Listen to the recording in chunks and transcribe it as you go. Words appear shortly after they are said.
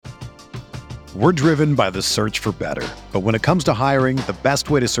We're driven by the search for better. But when it comes to hiring, the best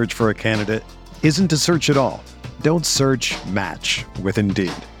way to search for a candidate isn't to search at all. Don't search, match with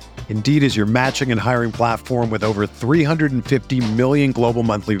Indeed. Indeed is your matching and hiring platform with over 350 million global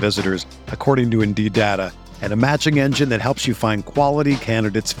monthly visitors, according to Indeed data, and a matching engine that helps you find quality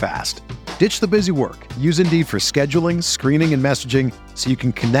candidates fast. Ditch the busy work. Use Indeed for scheduling, screening, and messaging so you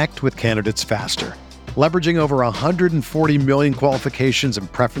can connect with candidates faster. Leveraging over 140 million qualifications and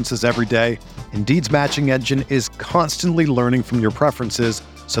preferences every day, Indeed's matching engine is constantly learning from your preferences,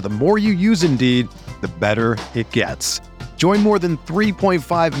 so the more you use Indeed, the better it gets. Join more than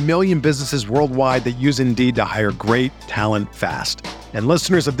 3.5 million businesses worldwide that use Indeed to hire great talent fast. And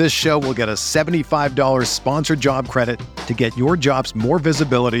listeners of this show will get a $75 sponsored job credit to get your jobs more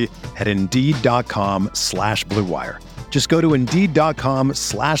visibility at Indeed.com/Blue Wire. Just go to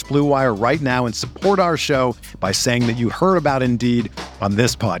Indeed.com/Blue Wire right now and support our show by saying that you heard about Indeed on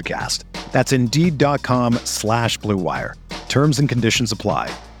this podcast. That's Indeed.com/Blue Wire. Terms and conditions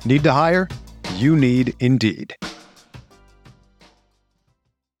apply. Need to hire? You need Indeed.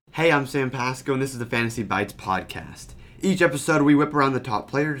 Hey, I'm Sam Pasco, and this is the Fantasy Bites podcast. Each episode, we whip around the top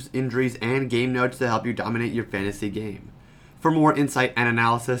players, injuries, and game notes to help you dominate your fantasy game. For more insight and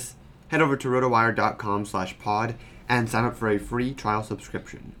analysis, head over to rotowire.com/pod and sign up for a free trial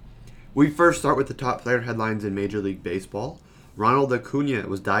subscription. We first start with the top player headlines in Major League Baseball. Ronald Acuna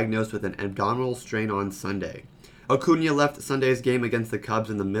was diagnosed with an abdominal strain on Sunday. Acuna left Sunday's game against the Cubs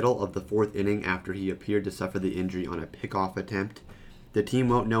in the middle of the fourth inning after he appeared to suffer the injury on a pickoff attempt. The team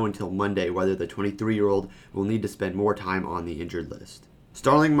won't know until Monday whether the 23-year-old will need to spend more time on the injured list.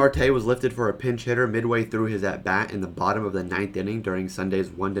 Starling Marte was lifted for a pinch hitter midway through his at-bat in the bottom of the ninth inning during Sunday's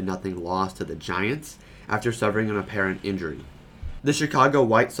 1-0 loss to the Giants after suffering an apparent injury. The Chicago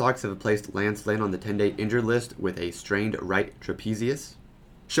White Sox have placed Lance Lynn on the 10-day injured list with a strained right trapezius.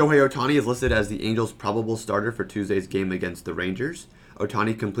 Shohei Ohtani is listed as the Angels' probable starter for Tuesday's game against the Rangers.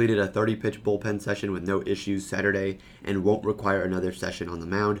 Ohtani completed a 30-pitch bullpen session with no issues Saturday and won't require another session on the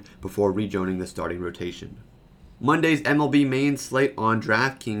mound before rejoining the starting rotation. Monday's MLB main slate on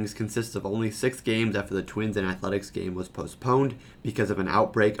DraftKings consists of only 6 games after the Twins and Athletics game was postponed because of an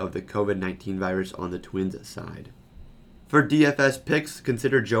outbreak of the COVID-19 virus on the Twins' side. For DFS picks,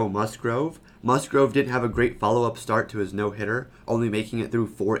 consider Joe Musgrove. Musgrove didn't have a great follow-up start to his no-hitter, only making it through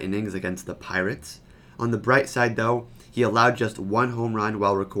 4 innings against the Pirates. On the bright side, though, he allowed just 1 home run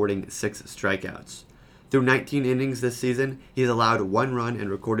while recording 6 strikeouts. Through 19 innings this season, he's allowed 1 run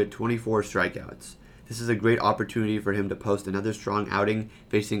and recorded 24 strikeouts. This is a great opportunity for him to post another strong outing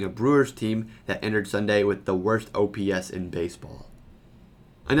facing a Brewers team that entered Sunday with the worst OPS in baseball.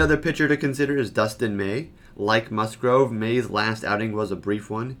 Another pitcher to consider is Dustin May. Like Musgrove, May's last outing was a brief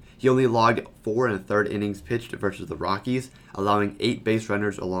one. He only logged 4 1/3 innings pitched versus the Rockies, allowing 8 base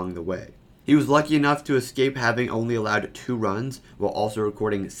runners along the way. He was lucky enough to escape having only allowed 2 runs while also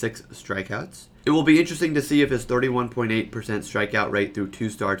recording 6 strikeouts. It will be interesting to see if his 31.8% strikeout rate through 2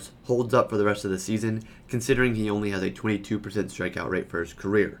 starts holds up for the rest of the season, considering he only has a 22% strikeout rate for his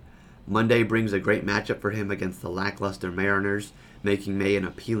career. Monday brings a great matchup for him against the lackluster Mariners, making May an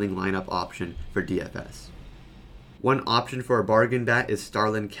appealing lineup option for DFS. One option for a bargain bat is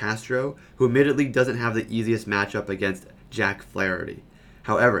Starlin Castro, who admittedly doesn't have the easiest matchup against Jack Flaherty.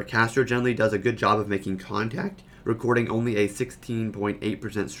 However, Castro generally does a good job of making contact, recording only a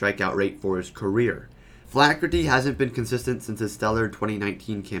 16.8% strikeout rate for his career. Flaherty hasn't been consistent since his stellar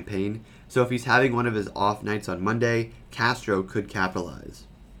 2019 campaign, so if he's having one of his off nights on Monday, Castro could capitalize.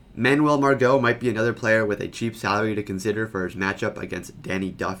 Manuel Margot might be another player with a cheap salary to consider for his matchup against Danny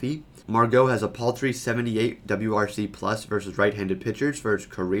Duffy. Margot has a paltry 78 WRC plus versus right-handed pitchers for his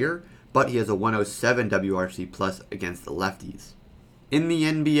career, but he has a 107 WRC plus against the lefties. In the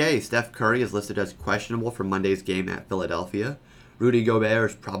NBA, Steph Curry is listed as questionable for Monday's game at Philadelphia. Rudy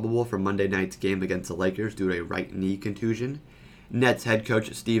Gobert is probable for Monday night's game against the Lakers due to a right knee contusion. Nets head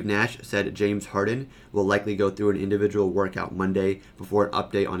coach Steve Nash said James Harden will likely go through an individual workout Monday before an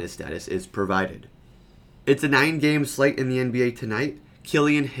update on his status is provided. It's a 9-game slate in the NBA tonight.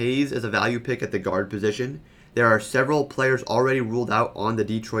 Killian Hayes is a value pick at the guard position. There are several players already ruled out on the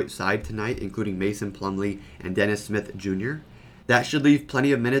Detroit side tonight, including Mason Plumlee and Dennis Smith Jr. That should leave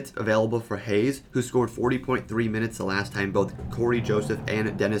plenty of minutes available for Hayes, who scored 40.3 minutes the last time both Corey Joseph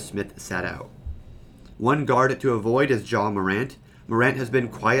and Dennis Smith sat out. One guard to avoid is Ja Morant. Morant has been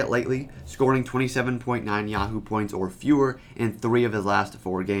quiet lately, scoring 27.9 Yahoo points or fewer in 3 of his last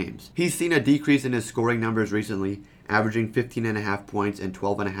 4 games. He's seen a decrease in his scoring numbers recently, averaging 15.5 points and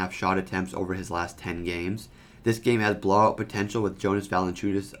 12.5 shot attempts over his last 10 games. This game has blowout potential with Jonas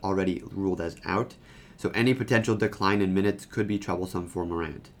Valanciunas already ruled as out, so any potential decline in minutes could be troublesome for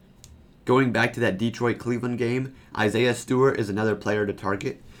Morant. Going back to that Detroit-Cleveland game, Isaiah Stewart is another player to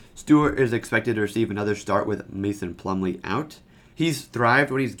target. Stewart is expected to receive another start with Mason Plumlee out. He's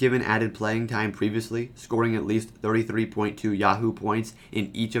thrived when he's given added playing time previously, scoring at least 33.2 Yahoo points in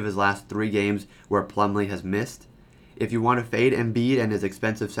each of his last 3 games where Plumlee has missed. If you want to fade Embiid and his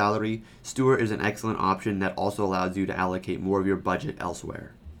expensive salary, Stewart is an excellent option that also allows you to allocate more of your budget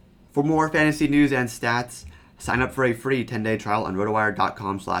elsewhere. For more fantasy news and stats, sign up for a free 10-day trial on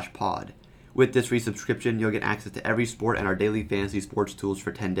rotowire.com/pod. With this free subscription, you'll get access to every sport and our daily fantasy sports tools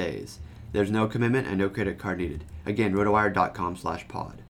for 10 days. There's no commitment and no credit card needed. Again, rotowire.com/pod.